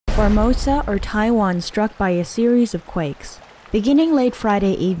Formosa or Taiwan struck by a series of quakes. Beginning late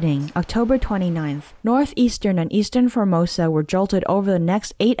Friday evening, October 29th, northeastern and eastern Formosa were jolted over the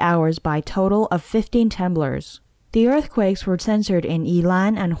next 8 hours by a total of 15 temblors. The earthquakes were censored in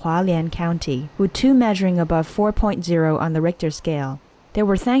Yilan and Hualien County, with 2 measuring above 4.0 on the Richter scale. There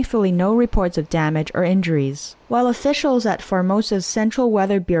were thankfully no reports of damage or injuries. While officials at Formosa's Central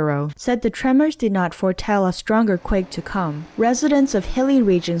Weather Bureau said the tremors did not foretell a stronger quake to come, residents of hilly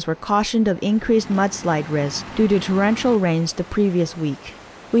regions were cautioned of increased mudslide risk due to torrential rains the previous week.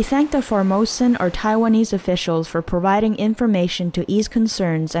 We thank the Formosan or Taiwanese officials for providing information to ease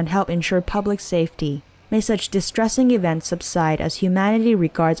concerns and help ensure public safety. May such distressing events subside as humanity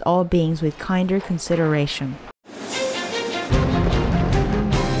regards all beings with kinder consideration.